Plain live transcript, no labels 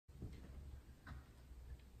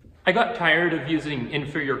I got tired of using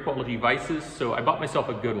inferior quality vices, so I bought myself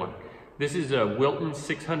a good one. This is a Wilton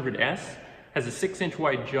 600S, has a 6-inch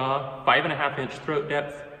wide jaw, 5.5-inch throat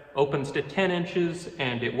depth, opens to 10 inches,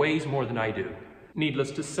 and it weighs more than I do.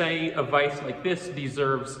 Needless to say, a vise like this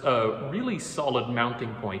deserves a really solid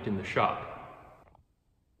mounting point in the shop.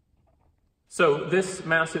 So this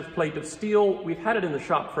massive plate of steel, we've had it in the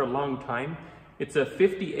shop for a long time. It's a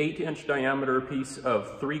 58-inch diameter piece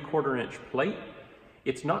of 3/4-inch plate.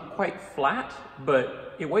 It's not quite flat,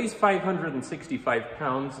 but it weighs 565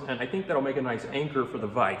 pounds, and I think that'll make a nice anchor for the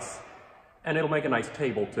vise. And it'll make a nice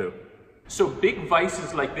table too. So big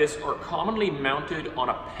vises like this are commonly mounted on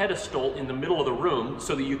a pedestal in the middle of the room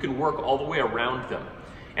so that you can work all the way around them.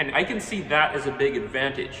 And I can see that as a big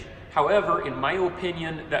advantage. However, in my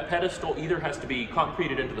opinion, that pedestal either has to be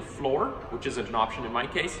concreted into the floor, which isn't an option in my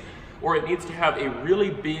case, or it needs to have a really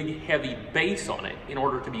big, heavy base on it in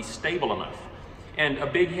order to be stable enough. And a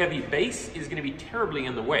big, heavy base is going to be terribly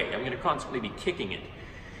in the way. I'm going to constantly be kicking it.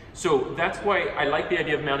 So that's why I like the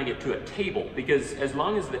idea of mounting it to a table, because as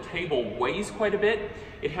long as the table weighs quite a bit,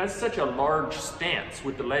 it has such a large stance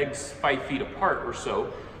with the legs 5 feet apart or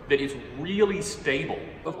so that it's really stable.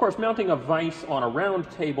 Of course, mounting a vise on a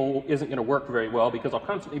round table isn't going to work very well because I'll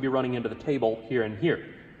constantly be running into the table here and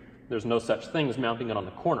here. There's no such thing as mounting it on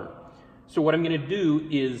the corner. So what I'm going to do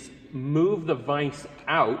is move the vise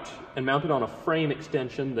out and mount it on a frame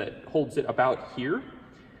extension that holds it about here.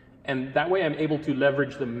 And that way I'm able to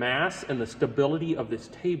leverage the mass and the stability of this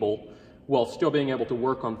table while still being able to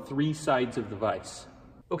work on 3 sides of the vise.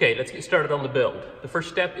 Okay, let's get started on the build. The first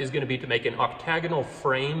step is going to be to make an octagonal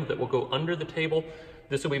frame that will go under the table.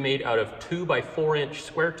 This will be made out of 2x4-inch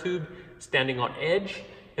square tube standing on edge,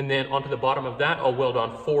 and then onto the bottom of that I'll weld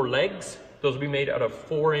on 4 legs. Those will be made out of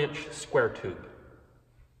 4-inch square tube.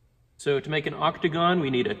 So to make an octagon,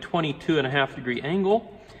 we need a 22.5-degree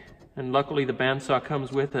angle. And luckily the bandsaw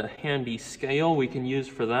comes with a handy scale we can use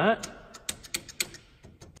for that.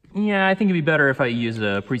 Yeah, I think it'd be better if I use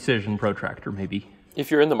a precision protractor maybe. If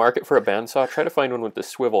you're in the market for a bandsaw, try to find one with the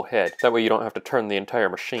swivel head. That way you don't have to turn the entire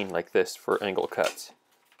machine like this for angle cuts.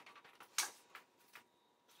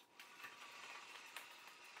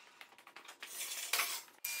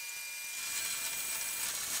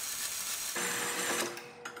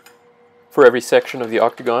 For every section of the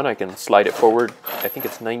octagon, I can slide it forward, I think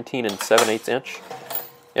it's 19 7/8 inch,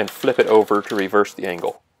 and flip it over to reverse the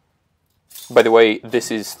angle. By the way, this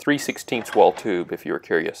is 3/16 wall tube, if you were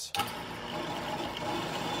curious.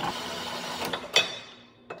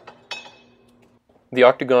 The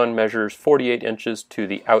octagon measures 48 inches to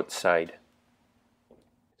the outside.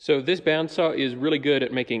 So this bandsaw is really good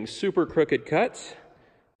at making super crooked cuts.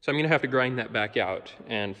 So I'm going to have to grind that back out.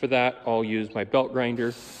 And for that, I'll use my belt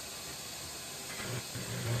grinder.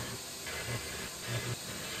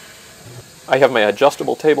 I have my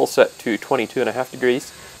adjustable table set to 22.5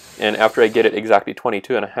 degrees, and after I get it exactly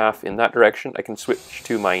 22.5 in that direction, I can switch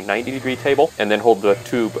to my 90-degree table and then hold the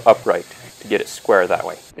tube upright to get it square that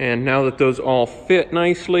way. And now that those all fit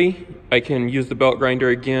nicely, I can use the belt grinder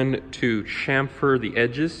again to chamfer the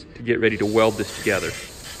edges to get ready to weld this together.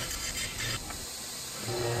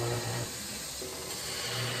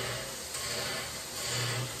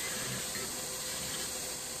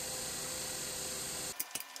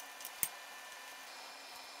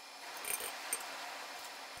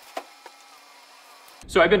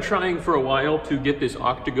 So I've been trying for a while to get this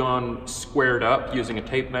octagon squared up using a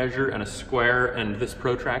tape measure and a square and this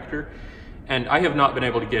protractor, and I have not been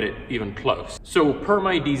able to get it even close. So per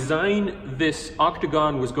my design, this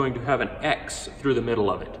octagon was going to have an X through the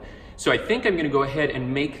middle of it. So I think I'm going to go ahead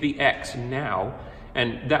and make the X now,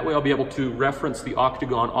 and that way I'll be able to reference the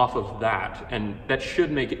octagon off of that, and that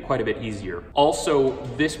should make it quite a bit easier. Also,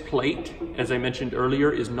 this plate, as I mentioned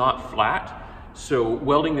earlier, is not flat. So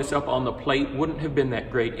welding this up on the plate wouldn't have been that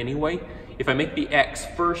great anyway. If I make the X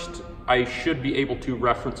first, I should be able to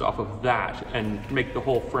reference off of that and make the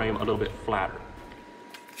whole frame a little bit flatter.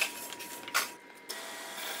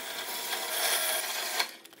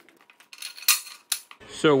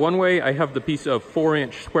 So one way I have the piece of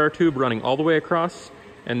 4-inch square tube running all the way across,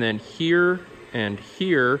 and then here and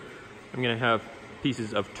here I'm going to have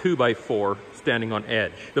pieces of 2x4 standing on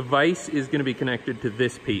edge. The vise is going to be connected to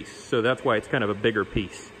this piece, so that's why it's kind of a bigger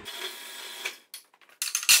piece.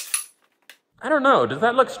 I don't know, does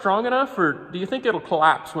that look strong enough, or do you think it'll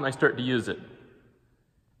collapse when I start to use it?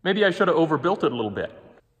 Maybe I should have overbuilt it a little bit.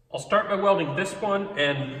 I'll start by welding this one,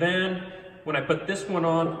 and then when I put this one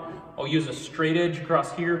on, I'll use a straight edge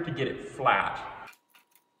across here to get it flat.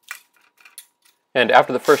 And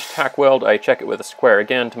after the first tack weld, I check it with a square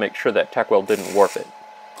again to make sure that tack weld didn't warp it.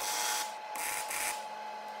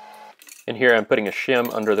 And here I'm putting a shim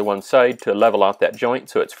under the one side to level out that joint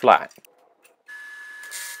so it's flat.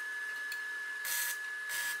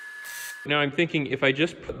 Now I'm thinking if I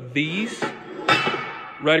just put these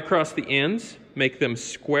right across the ends, make them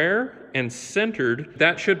square and centered,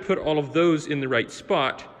 that should put all of those in the right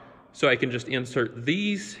spot, so I can just insert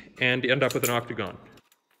these and end up with an octagon.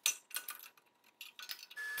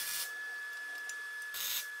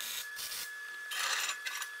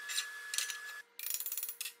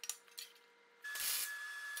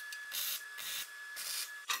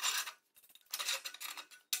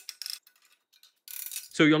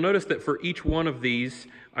 So you'll notice that for each one of these,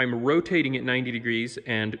 I'm rotating it 90 degrees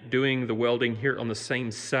and doing the welding here on the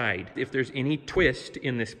same side. If there's any twist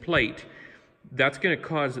in this plate, that's going to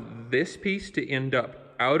cause this piece to end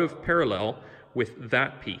up out of parallel with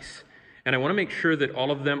that piece. And I want to make sure that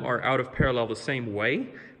all of them are out of parallel the same way,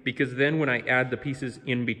 because then when I add the pieces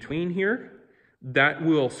in between here, that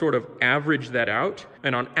will sort of average that out,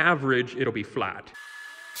 and on average, it'll be flat.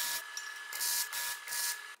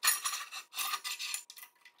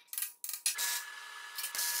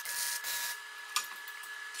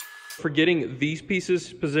 For getting these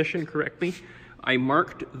pieces positioned correctly, I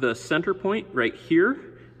marked the center point right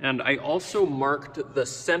here, and I also marked the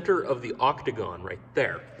center of the octagon right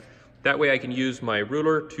there. That way I can use my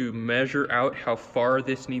ruler to measure out how far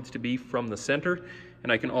this needs to be from the center,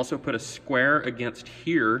 and I can also put a square against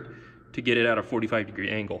here to get it at a 45-degree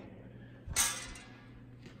angle.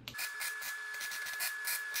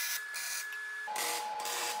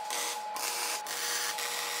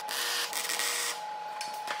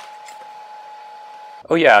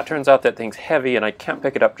 Oh yeah, it turns out that thing's heavy and I can't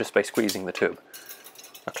pick it up just by squeezing the tube.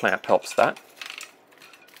 A clamp helps that.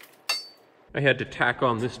 I had to tack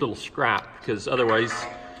on this little scrap because otherwise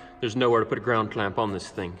there's nowhere to put a ground clamp on this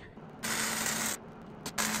thing.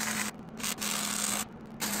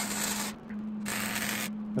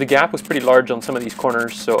 The gap was pretty large on some of these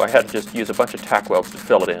corners, so I had to just use a bunch of tack welds to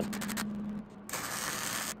fill it in.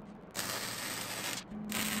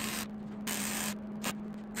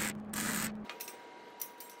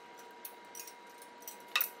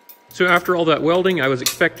 So after all that welding, I was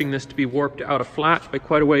expecting this to be warped out of flat by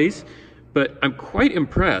quite a ways, but I'm quite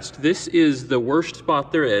impressed. This is the worst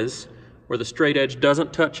spot there is, where the straight edge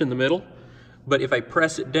doesn't touch in the middle, but if I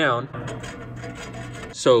press it down,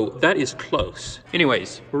 so that is close.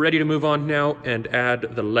 Anyways, we're ready to move on now and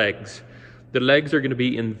add the legs. The legs are going to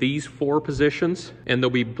be in these 4 positions, and they'll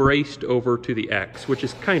be braced over to the X, which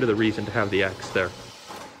is kind of the reason to have the X there.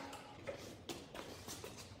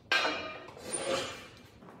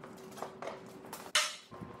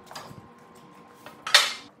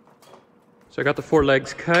 So I got the 4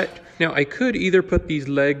 legs cut. Now I could either put these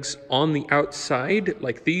legs on the outside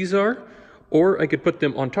like these are, or I could put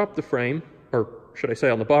them on top of the frame, or should I say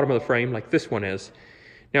on the bottom of the frame like this one is.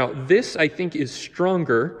 Now this I think is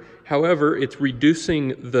stronger, however it's reducing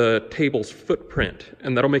the table's footprint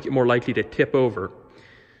and that'll make it more likely to tip over.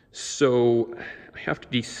 So I have to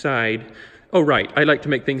decide. Oh right, I like to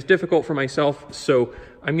make things difficult for myself, so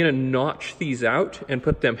I'm going to notch these out and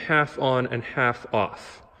put them half on and half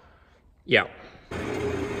off. Yeah.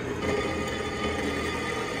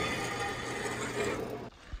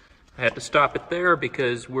 I had to stop it there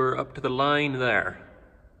because we're up to the line there.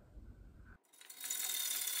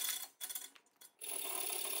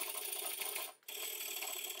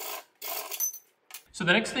 So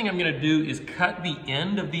the next thing I'm going to do is cut the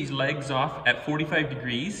end of these legs off at 45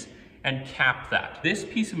 degrees and cap that. This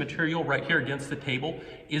piece of material right here against the table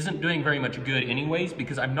isn't doing very much good anyways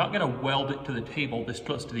because I'm not going to weld it to the table this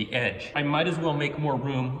close to the edge. I might as well make more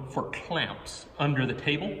room for clamps under the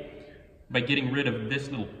table by getting rid of this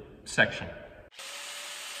little section.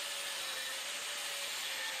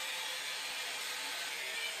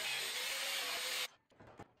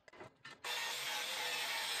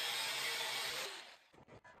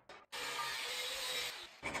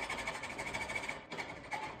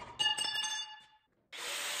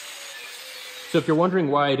 So if you're wondering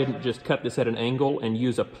why I didn't just cut this at an angle and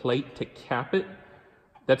use a plate to cap it,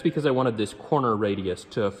 that's because I wanted this corner radius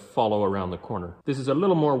to follow around the corner. This is a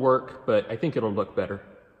little more work, but I think it'll look better.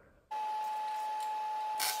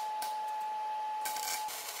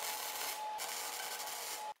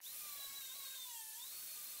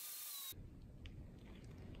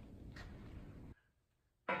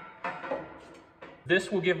 This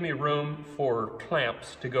will give me room for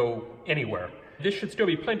clamps to go anywhere. This should still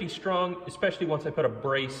be plenty strong, especially once I put a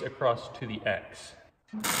brace across to the X.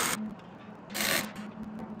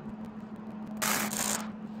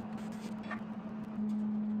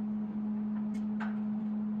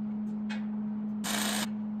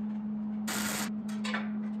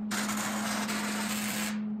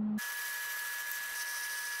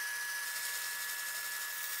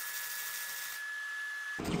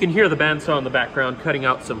 can hear the bandsaw in the background cutting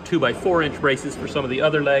out some 2x4" braces for some of the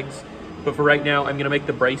other legs. But for right now, I'm gonna make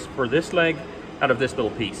the brace for this leg out of this little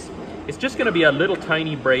piece. It's just gonna be a little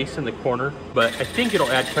tiny brace in the corner, but I think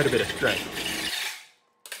it'll add quite a bit of strength.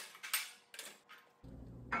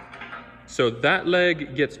 So that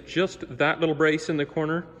leg gets just that little brace in the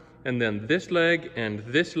corner, and then this leg and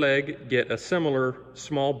this leg get a similar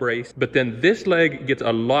small brace, but then this leg gets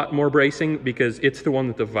a lot more bracing because it's the one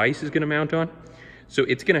that the vise is gonna mount on. So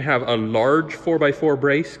it's gonna have a large 4x4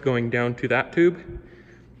 brace going down to that tube,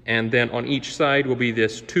 and then on each side will be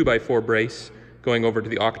this 2x4 brace going over to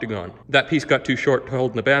the octagon. That piece got too short to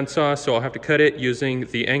hold in the bandsaw, so I'll have to cut it using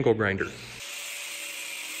the angle grinder.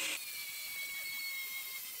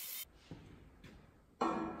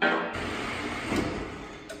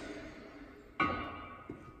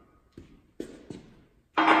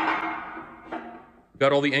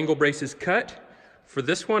 Got all the angle braces cut. For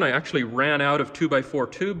this one, I actually ran out of 2x4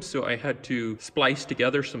 tubes, so I had to splice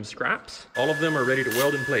together some scraps. All of them are ready to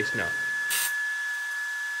weld in place now.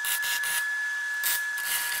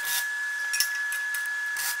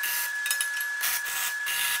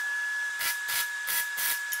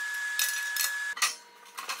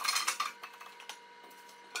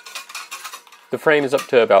 The frame is up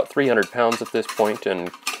to about 300 pounds at this point and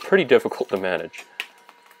pretty difficult to manage.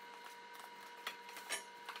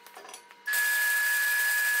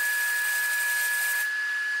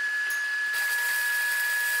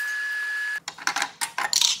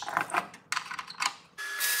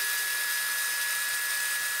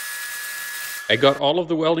 I got all of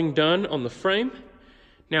the welding done on the frame.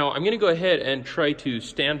 Now I'm going to go ahead and try to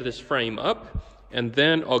stand this frame up, and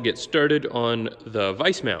then I'll get started on the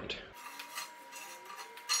vise mount.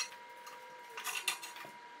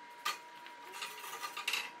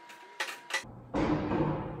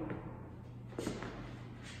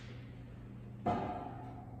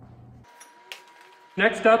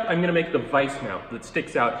 Next up, I'm going to make the vise mount that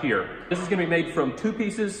sticks out here. This is going to be made from 2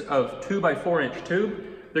 pieces of 2x4" tube.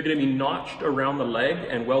 They're going to be notched around the leg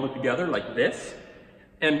and welded together like this.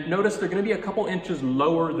 And notice they're going to be a couple inches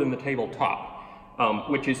lower than the tabletop,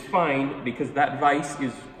 which is fine because that vise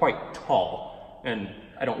is quite tall and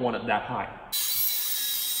I don't want it that high.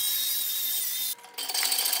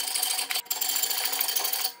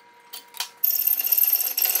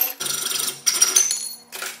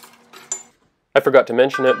 I forgot to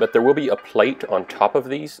mention it, but there will be a plate on top of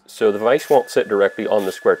these, so the vise won't sit directly on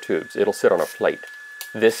the square tubes. It'll sit on a plate.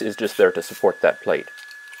 This is just there to support that plate.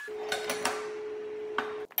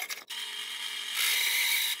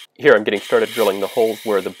 Here I'm getting started drilling the holes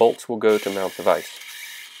where the bolts will go to mount the vise.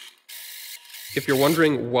 If you're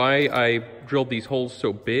wondering why I drilled these holes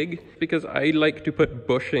so big, because I like to put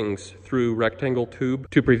bushings through rectangle tube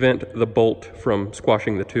to prevent the bolt from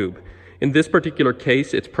squashing the tube. In this particular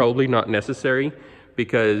case, it's probably not necessary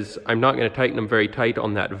because I'm not going to tighten them very tight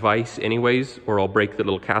on that vise anyways, or I'll break the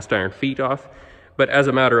little cast iron feet off. But as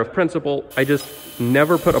a matter of principle, I just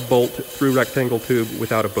never put a bolt through rectangle tube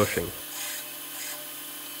without a bushing.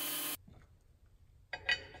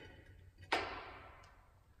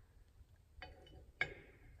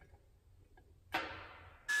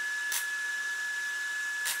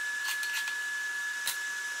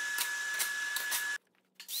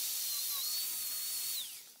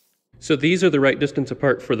 So these are the right distance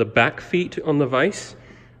apart for the back feet on the vise,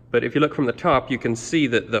 but if you look from the top, you can see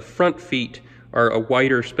that the front feet are a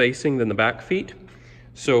wider spacing than the back feet.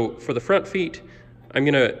 So for the front feet, I'm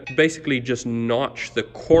gonna basically just notch the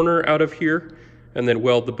corner out of here and then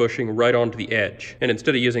weld the bushing right onto the edge. And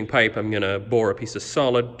instead of using pipe, I'm gonna bore a piece of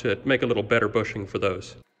solid to make a little better bushing for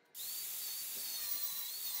those.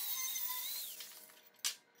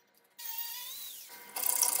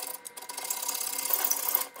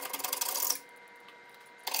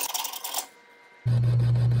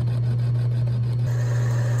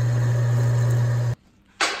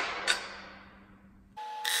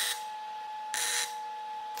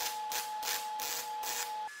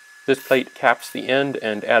 This plate caps the end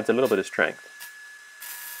and adds a little bit of strength.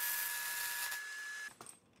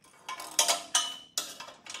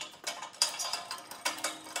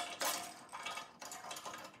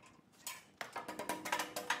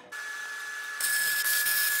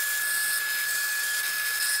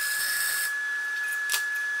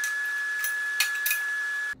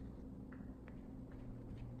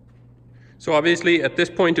 So obviously at this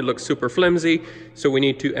point it looks super flimsy, so we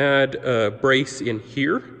need to add a brace in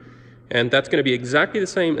here. And that's going to be exactly the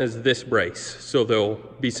same as this brace, so they'll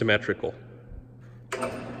be symmetrical.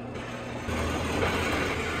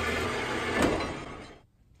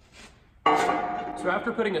 So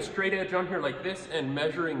after putting a straight edge on here like this and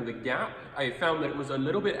measuring the gap, I found that it was a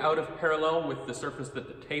little bit out of parallel with the surface that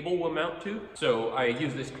the table will mount to. So I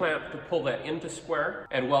use this clamp to pull that into square.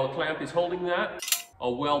 And while the clamp is holding that,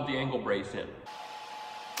 I'll weld the angle brace in.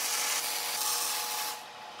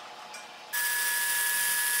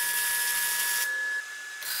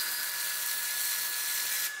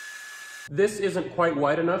 This isn't quite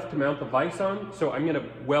wide enough to mount the vise on, so I'm gonna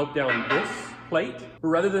weld down this plate.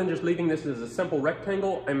 Rather than just leaving this as a simple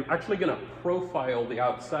rectangle, I'm actually gonna profile the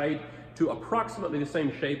outside to approximately the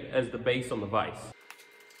same shape as the base on the vise.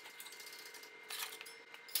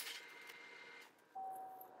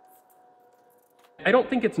 I don't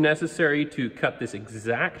think it's necessary to cut this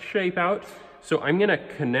exact shape out, so I'm gonna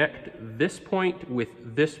connect this point with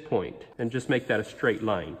this point and just make that a straight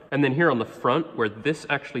line. And then here on the front, where this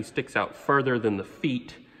actually sticks out further than the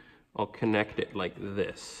feet, I'll connect it like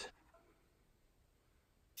this.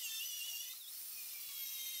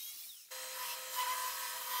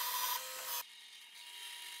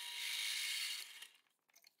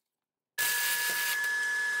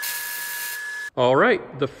 All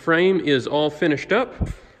right, the frame is all finished up.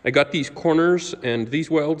 I got these corners and these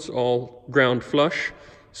welds all ground flush,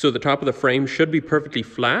 so the top of the frame should be perfectly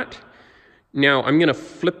flat. Now I'm gonna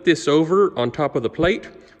flip this over on top of the plate.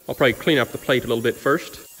 I'll probably clean up the plate a little bit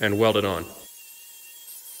first and weld it on.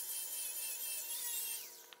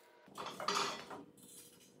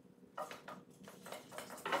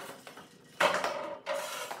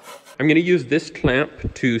 I'm gonna use this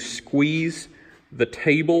clamp to squeeze the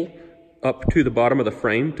table up to the bottom of the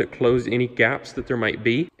frame to close any gaps that there might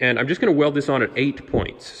be. And I'm just gonna weld this on at 8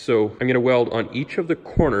 points. So I'm gonna weld on each of the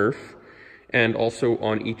corners and also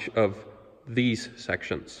on each of these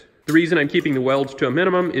sections. The reason I'm keeping the welds to a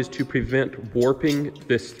minimum is to prevent warping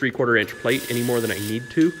this 3/4 inch plate any more than I need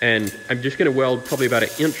to. And I'm just gonna weld probably about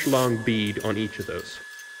 1 inch long bead on each of those.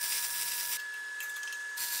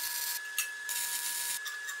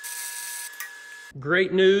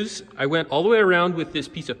 Great news, I went all the way around with this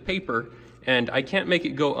piece of paper and I can't make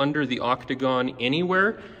it go under the octagon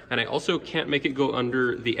anywhere, and I also can't make it go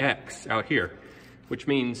under the X out here, which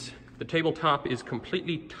means the tabletop is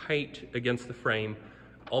completely tight against the frame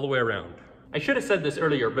all the way around. I should have said this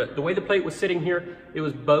earlier, but the way the plate was sitting here, it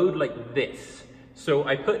was bowed like this. So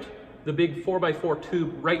I put the big 4x4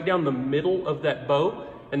 tube right down the middle of that bow,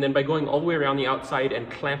 and then by going all the way around the outside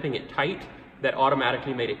and clamping it tight, that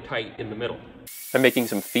automatically made it tight in the middle. I'm making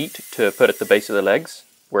some feet to put at the base of the legs,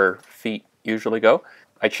 where feet usually go.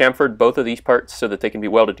 I chamfered both of these parts so that they can be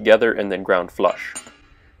welded together and then ground flush.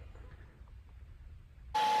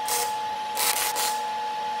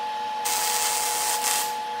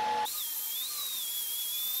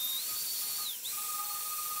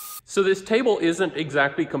 So this table isn't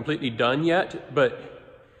exactly completely done yet, but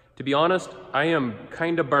to be honest, I am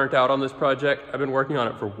kind of burnt out on this project. I've been working on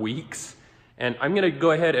it for weeks. And I'm gonna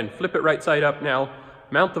go ahead and flip it right side up now,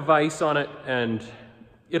 mount the vise on it, and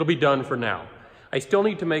it'll be done for now. I still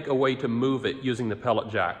need to make a way to move it using the pellet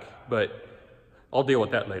jack, but I'll deal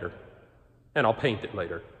with that later. And I'll paint it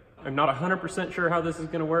later. I'm not 100% sure how this is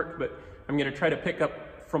gonna work, but I'm gonna try to pick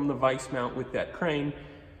up from the vise mount with that crane,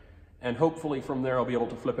 and hopefully from there I'll be able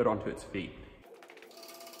to flip it onto its feet.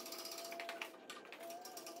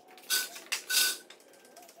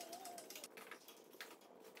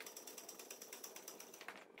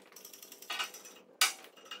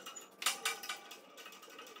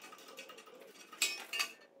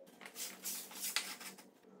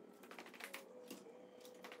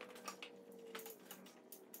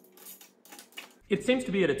 It seems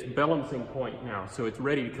to be at its balancing point now, so it's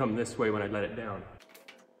ready to come this way when I let it down.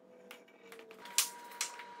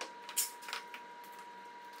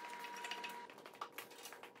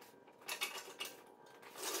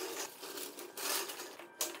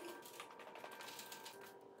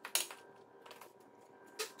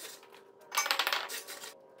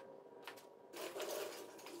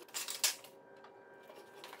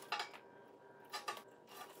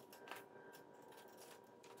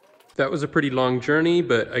 That was a pretty long journey,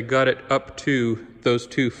 but I got it up to those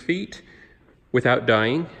 2 feet without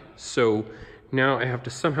dying. So now I have to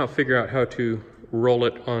somehow figure out how to roll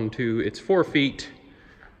it onto its 4 feet,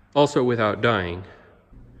 also without dying.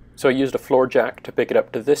 So I used a floor jack to pick it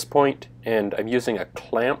up to this point, and I'm using a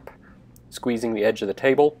clamp, squeezing the edge of the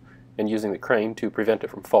table, and using the crane to prevent it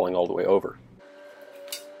from falling all the way over.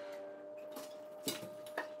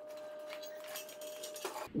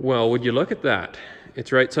 Well, would you look at that?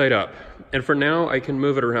 It's right side up. And for now, I can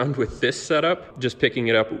move it around with this setup, just picking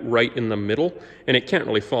it up right in the middle, and it can't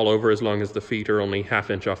really fall over as long as the feet are only 1/2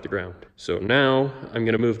 inch off the ground. So now I'm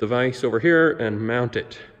gonna move the vise over here and mount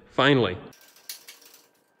it, finally.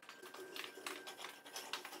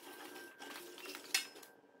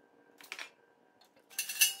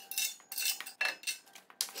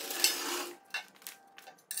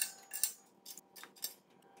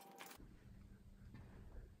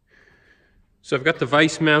 So I've got the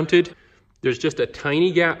vise mounted. There's just a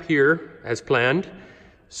tiny gap here as planned.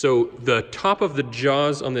 So the top of the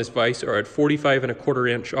jaws on this vise are at 45¼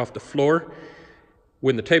 inch off the floor,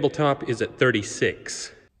 when the tabletop is at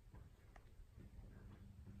 36.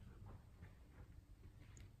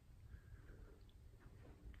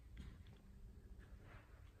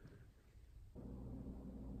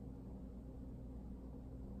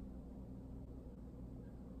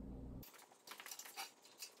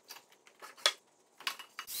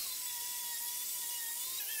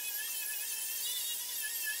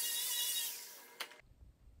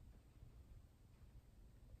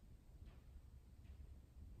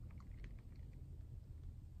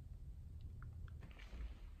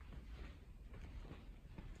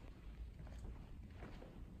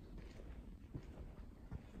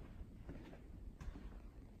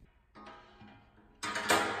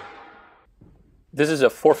 This is a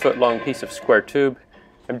 4-foot long piece of square tube.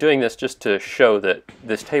 I'm doing this just to show that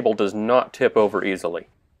this table does not tip over easily.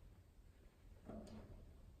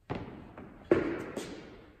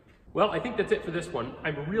 Well, I think that's it for this one.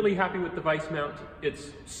 I'm really happy with the vise mount.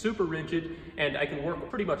 It's super rigid, and I can work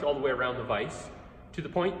pretty much all the way around the vise, to the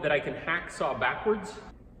point that I can hacksaw backwards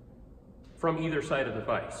from either side of the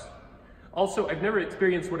vise. Also, I've never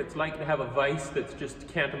experienced what it's like to have a vise that's just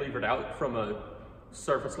cantilevered out from a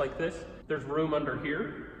surface like this. There's room under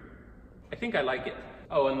here. I think I like it.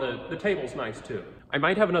 Oh, and the table's nice too. I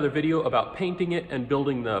might have another video about painting it and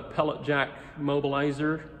building the pellet jack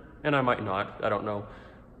mobilizer, and I might not, I don't know.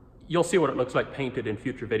 You'll see what it looks like painted in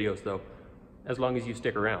future videos though, as long as you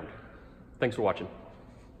stick around. Thanks for watching.